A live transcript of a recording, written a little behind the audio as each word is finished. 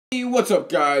Hey, what's up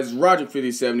guys,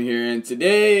 Roger57 here, and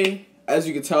today, as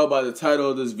you can tell by the title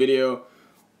of this video,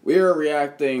 we are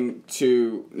reacting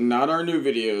to not our new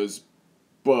videos,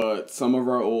 but some of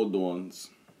our old ones.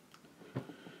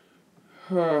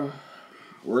 We're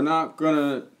not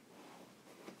gonna...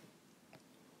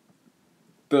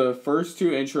 The first two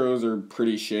intros are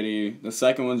pretty shitty. The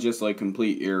second one's just like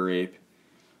complete ear rape.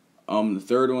 The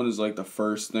third one is like the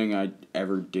first thing I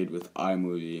ever did with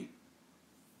iMovie.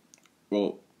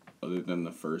 Well, other than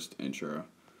the first intro.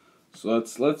 So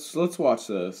let's watch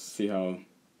this. See how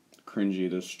cringy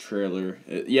this trailer.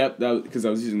 Yep, that because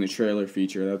I was using the trailer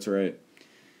feature. That's right.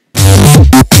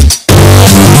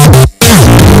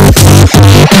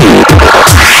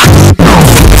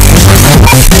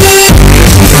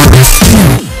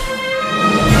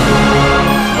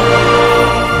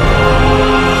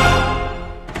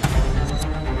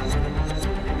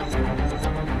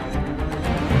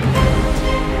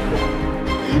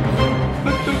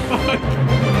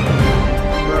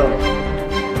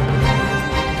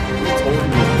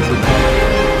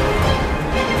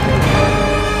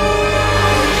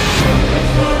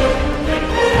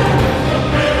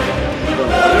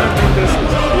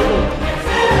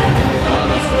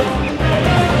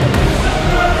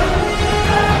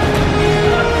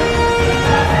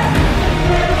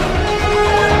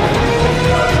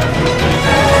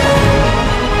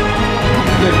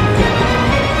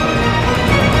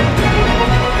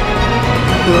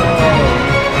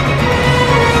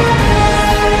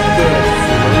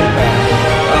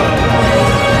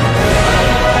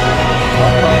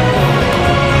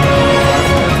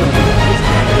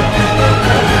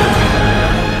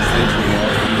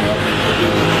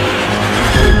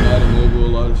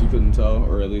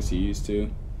 Or at least he used to.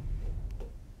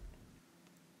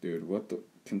 Dude, what the...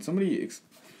 Can somebody...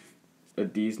 A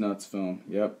D's Nuts film.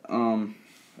 Yep.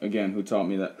 Again, who taught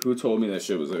me that... Who told me that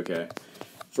shit was okay?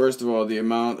 First of all, the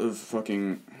amount of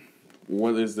fucking...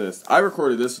 What is this? I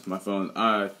recorded this with my phone.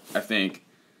 I think.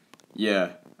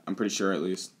 Yeah. I'm pretty sure at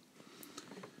least.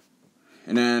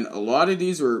 And then a lot of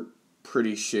these were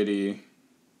pretty shitty.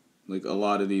 Like, a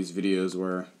lot of these videos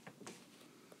were...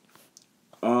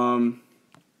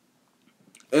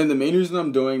 And the main reason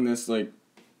I'm doing this, like,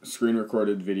 screen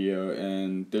recorded video,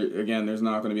 and again, there's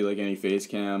not going to be, like, any face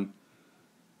cam.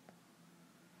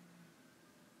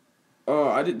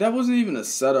 Oh, that wasn't even a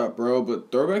setup, bro,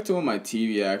 but throwback to when my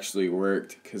TV actually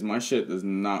worked, because my shit does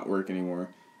not work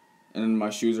anymore. And my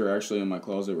shoes are actually in my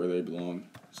closet where they belong.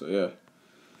 So, yeah.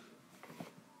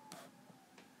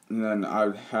 And then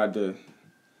I had to...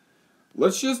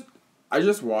 I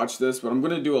just watched this, but I'm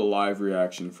going to do a live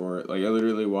reaction for it. Like, I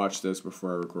literally watched this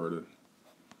before I recorded.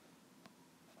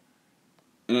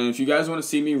 And if you guys want to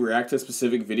see me react to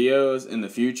specific videos in the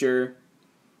future,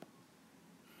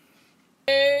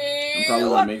 I'm probably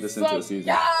going to make this into a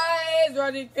season. Guys,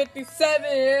 Roger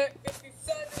 57 here.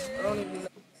 57. I don't even know.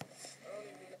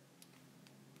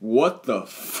 What the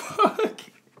fuck?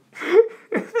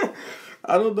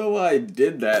 I don't know why I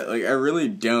did that. Like, I really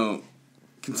don't.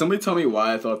 Can somebody tell me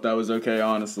why I thought that was okay,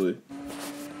 honestly?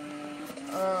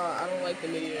 I don't like the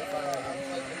media fire.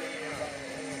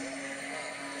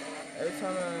 Every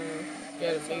time I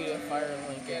get a media fire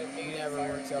link, it never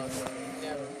works out.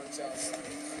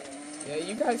 Yeah,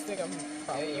 you guys think I'm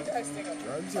probably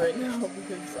drugs right now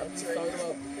because I'm just talking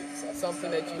about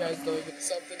something that you guys don't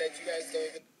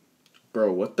even.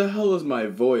 Bro, what the hell is my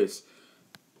voice?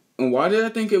 And why did I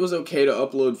think it was okay to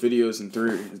upload videos in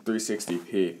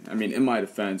 360p? I mean, in my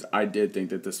defense, I did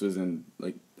think that this was in,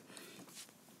 like...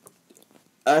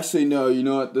 Actually, no, you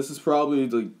know what? This is probably,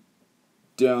 like,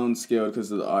 downscaled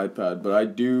because of the iPad. But I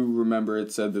do remember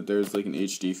it said that there's, like, an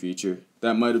HD feature.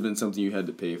 That might have been something you had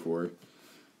to pay for.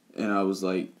 And I was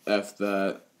like, F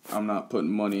that. I'm not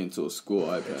putting money into a school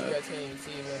iPad. You guys can't even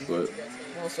see them. But...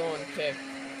 Also on Kick.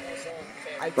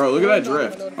 Bro, look at that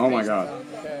drift. Oh, my God.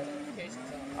 Okay.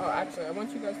 Oh, actually, I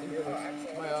want you guys to hear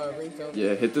this. My ringtone.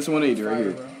 Yeah, hit this 180 right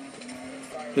here.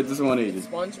 Hit this 180.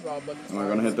 SpongeBob, but am I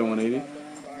gonna hit the 180?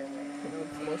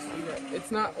 It's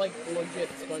not like legit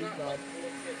SpongeBob.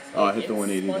 Oh, I hit the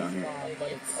 180 down here.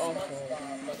 But it's also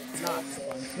not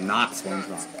SpongeBob. Not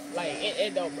SpongeBob. Like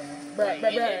it don't, bro.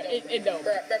 It don't.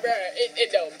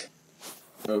 It don't.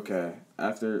 Okay,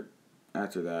 after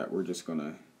that, we're just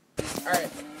gonna. All right.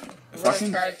 If I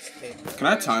can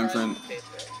I time frame?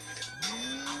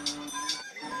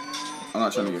 I'm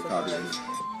not trying to get copyrighted.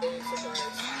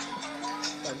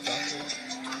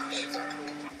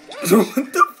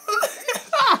 What the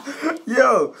fuck?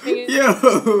 Yo,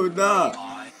 nah.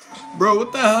 Bro,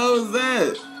 what the hell is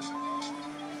that?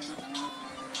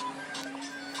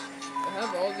 I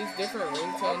have all these different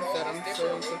ringtones that I'm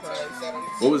so surprised.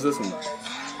 What was this one?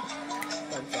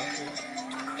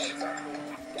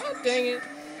 God dang it.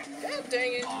 God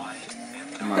dang it.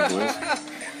 My voice.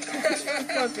 This is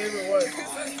my favorite one.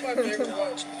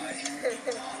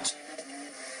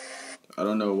 I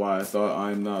don't know why I thought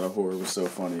I'm Not a Whore was so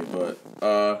funny, but,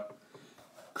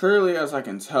 clearly as I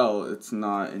can tell, it's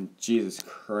not, and Jesus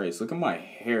Christ, look at my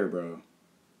hair, bro.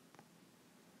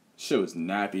 Shit was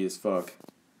nappy as fuck.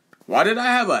 Why did I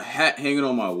have a hat hanging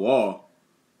on my wall?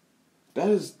 That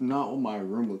is not what my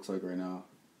room looks like right now.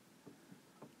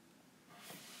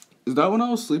 Is that when I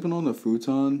was sleeping on the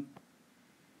futon?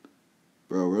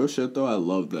 Bro, real shit though, I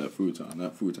loved that futon.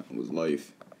 That futon was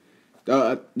life.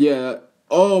 Yeah.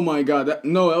 Oh my god. That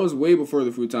was way before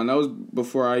the futon. That was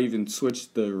before I even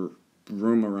switched the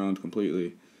room around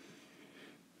completely.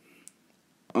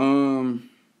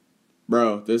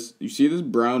 Bro, you see this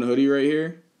brown hoodie right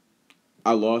here?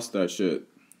 I lost that shit.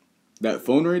 That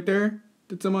phone right there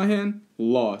that's in my hand,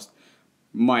 lost.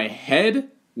 My head?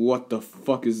 What the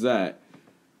fuck is that?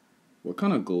 What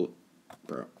kind of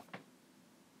bro?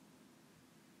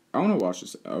 I want to watch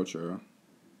this outro.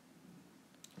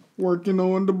 Working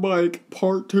on the bike,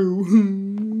 part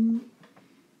 2.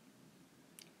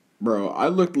 Bro, I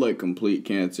looked like complete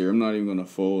cancer. I'm not even gonna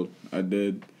fold. I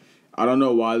did. I don't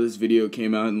know why this video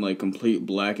came out in like complete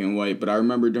black and white, but I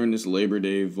remember during this Labor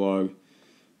Day vlog,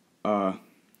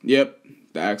 yep,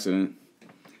 the accident.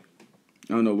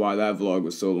 I don't know why that vlog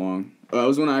was so long. That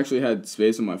was when I actually had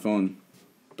space on my phone.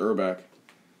 Throwback.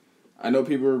 I know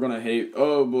people are gonna hate,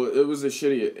 oh, but it was a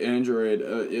shitty Android.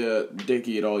 Yeah, dick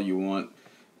eat all you want.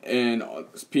 And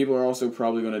people are also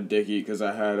probably gonna dick eat because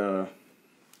I had a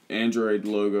Android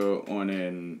logo on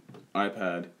an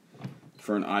iPad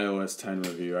for an iOS 10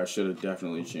 review. I should have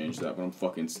definitely changed that, but I'm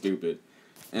fucking stupid.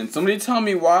 And somebody tell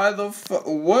me why the fuck,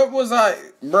 what was I,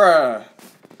 bruh.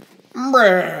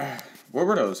 What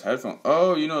were those headphones?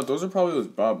 Oh, you know, those are probably those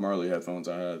Bob Marley headphones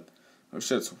I had. Those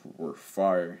shits were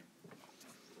fire.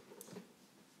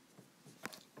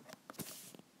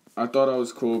 I thought I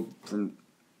was cool from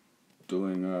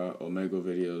doing Omega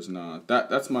videos. Nah,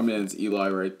 that's my man's Eli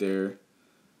right there.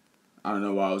 I don't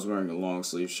know why I was wearing a long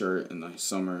sleeve shirt in the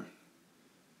summer.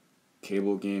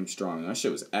 Cable Game Strong. That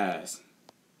shit was ass.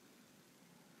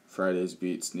 Friday's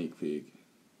Beat sneak peek.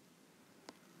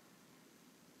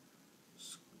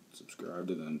 Subscribe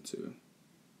to them too.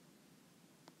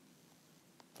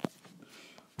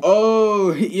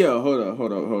 Oh, yeah,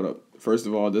 hold up. First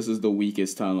of all, this is the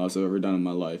weakest time lapse I've ever done in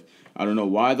my life. I don't know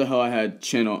why the hell I had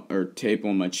tape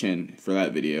on my chin for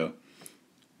that video.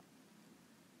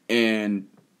 And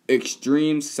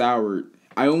Extreme Sour.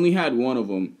 I only had one of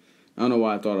them. I don't know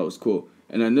why I thought I was cool.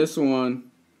 And then this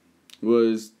one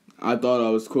was, I thought I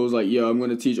was cool. It was like, yo, I'm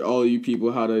going to teach all of you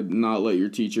people how to not let your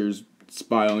teachers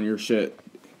spy on your shit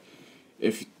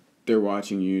if they're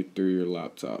watching you through your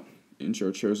laptop.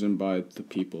 Intro chosen by the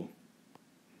people.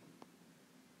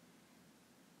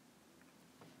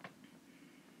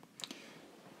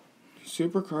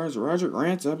 Supercars Roger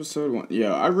Grant's episode 1.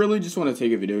 Yeah, I really just want to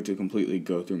take a video to completely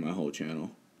go through my whole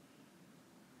channel.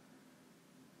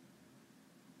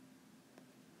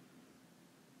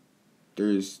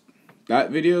 There's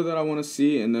that video that I want to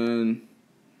see, and then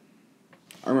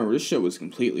I remember this shit was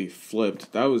completely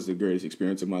flipped. That was the greatest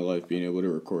experience of my life, being able to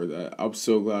record that. I'm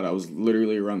so glad I was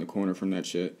literally around the corner from that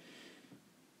shit.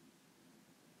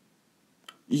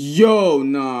 Yo,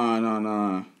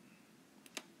 nah.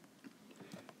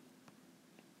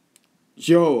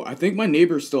 Yo, I think my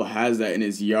neighbor still has that in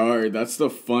his yard. That's the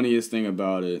funniest thing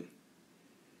about it.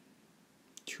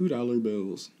 $2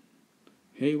 bills.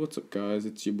 Hey, what's up, guys?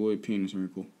 It's your boy Penis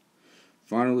Miracle.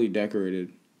 Finally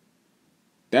decorated.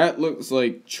 That looks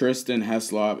like Tristan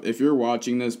Heslop. If you're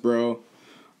watching this, bro,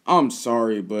 I'm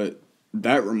sorry, but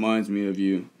that reminds me of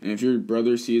you. And if your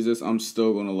brother sees this, I'm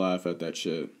still gonna laugh at that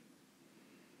shit.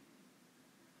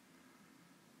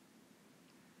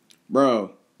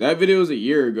 Bro, that video was a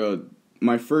year ago.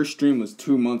 My first stream was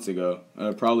 2 months ago.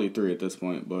 Probably 3 at this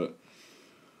point, but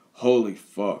holy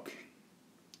fuck.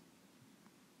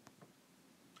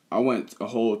 I went a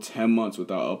whole 10 months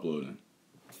without uploading.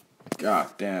 God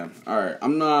damn. Alright,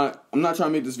 I'm not trying to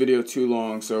make this video too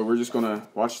long, so we're just gonna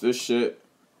watch this shit.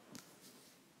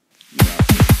 Yeah.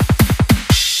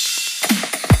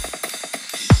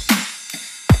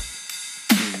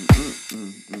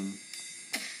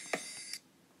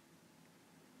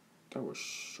 That was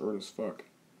short as fuck.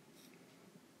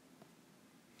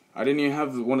 I didn't even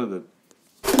have one of the...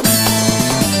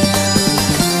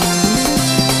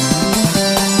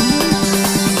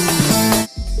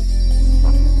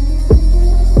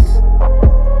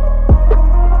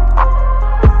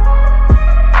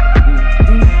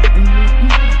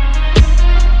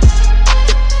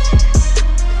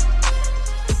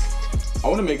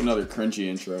 another cringy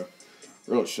intro.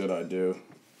 Real shit I do.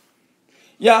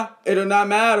 Yeah, it'll not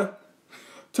matter.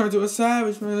 Turn to a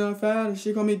savage, man, fatty.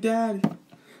 She call me daddy.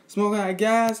 Smoking that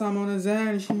gas, I'm on a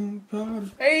Xanny. She on the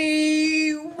party.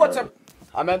 Hey, what's up?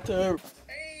 I'm at the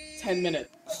 10 minutes.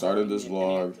 Started this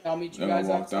vlog, I'll meet you then I guys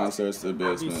walked downstairs to the Do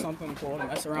basement, something cool to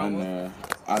mess around with. and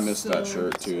I missed that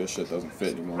shirt too. This shit doesn't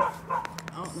fit anymore. I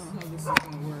don't know how this is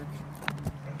gonna work.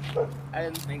 I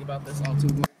didn't think about this all too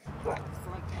much.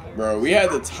 Bro, we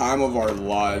had the time of our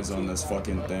lives on this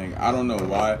fucking thing. I don't know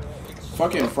why.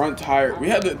 Fucking front tire. We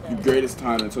had the greatest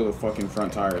time until the fucking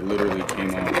front tire literally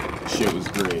came off. Shit was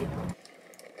great.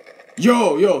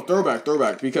 Yo,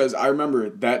 throwback. Because I remember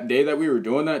that day that we were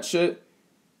doing that shit,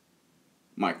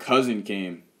 my cousin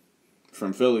came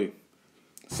from Philly.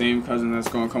 Same cousin that's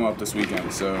gonna come up this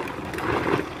weekend. So,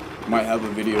 might have a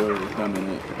video with them in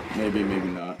it. Maybe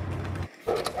not.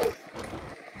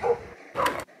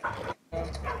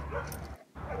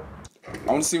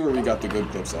 I want to see where we got the good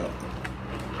clips at.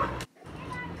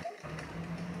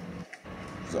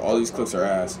 So all these clips are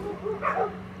ass.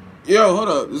 Yo, hold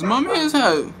up. Is my man's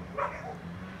hat?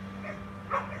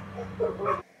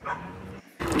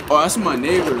 Oh, that's my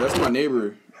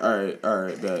neighbor.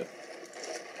 Alright, bet.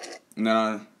 And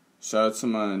then shout out to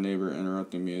my neighbor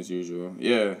interrupting me as usual.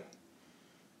 Yeah.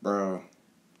 Bro.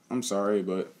 I'm sorry,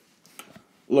 but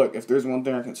look, if there's one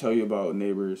thing I can tell you about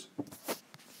neighbors,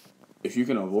 if you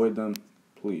can avoid them,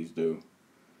 please do.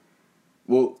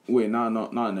 Well, wait,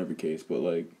 not in every case, but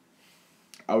like,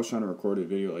 I was trying to record a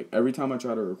video. Like, every time I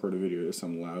try to record a video, there's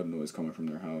some loud noise coming from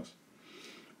their house.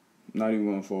 I'm not even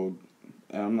going to fold.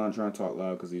 And I'm not trying to talk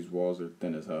loud because these walls are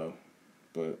thin as hell.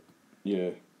 But, yeah.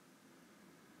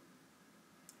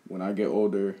 When I get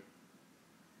older,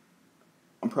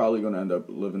 I'm probably going to end up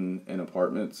living in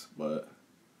apartments, but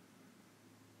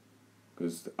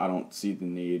because I don't see the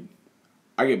need.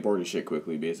 I get bored of shit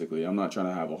quickly, basically. I'm not trying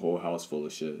to have a whole house full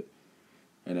of shit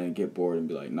and then get bored and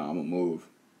be like, nah, I'm going to move.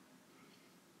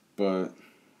 But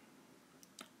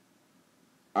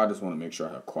I just want to make sure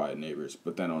I have quiet neighbors.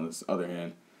 But then on this other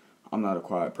hand, I'm not a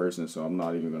quiet person, so I'm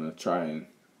not even going to try and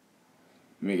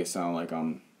make it sound like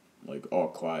I'm like all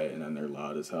quiet and then they're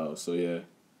loud as hell. So yeah.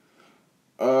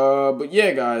 But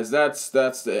yeah, guys, that's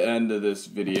the end of this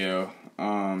video.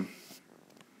 I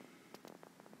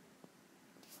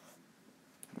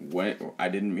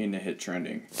didn't mean to hit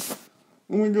trending.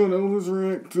 Oh my god, Elvis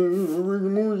react to Rick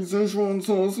and Morty Szechuan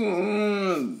sauce.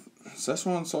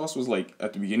 Szechuan sauce was like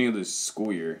at the beginning of this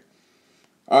school year.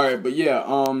 Alright, but yeah,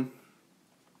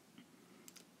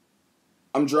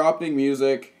 I'm dropping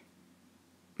music.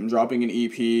 I'm dropping an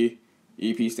EP.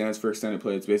 EP stands for extended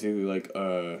play. It's basically like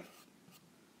a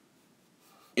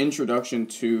introduction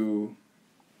to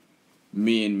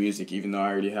me and music, even though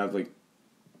I already have like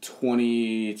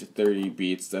 20 to 30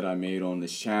 beats that I made on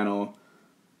this channel.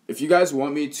 If you guys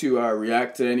want me to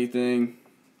react to anything,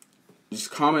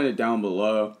 just comment it down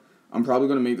below. I'm probably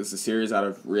going to make this a series out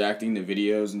of reacting to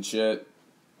videos and shit.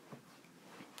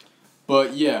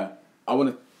 But yeah,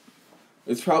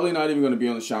 it's probably not even going to be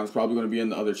on the channel. It's probably going to be in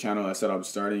the other channel I said I'm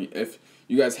starting. If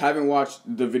you guys haven't watched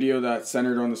the video that's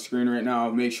centered on the screen right now,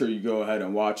 make sure you go ahead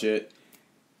and watch it.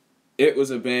 It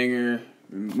was a banger.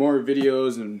 More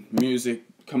videos and music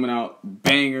coming out,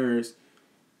 bangers.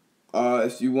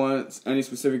 If you want any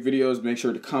specific videos, make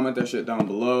sure to comment that shit down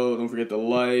below. Don't forget to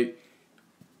like,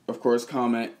 of course,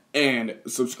 comment, and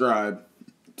subscribe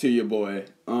to your boy.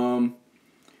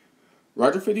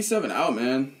 Roger57 out,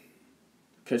 man.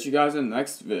 Catch you guys in the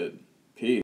next vid.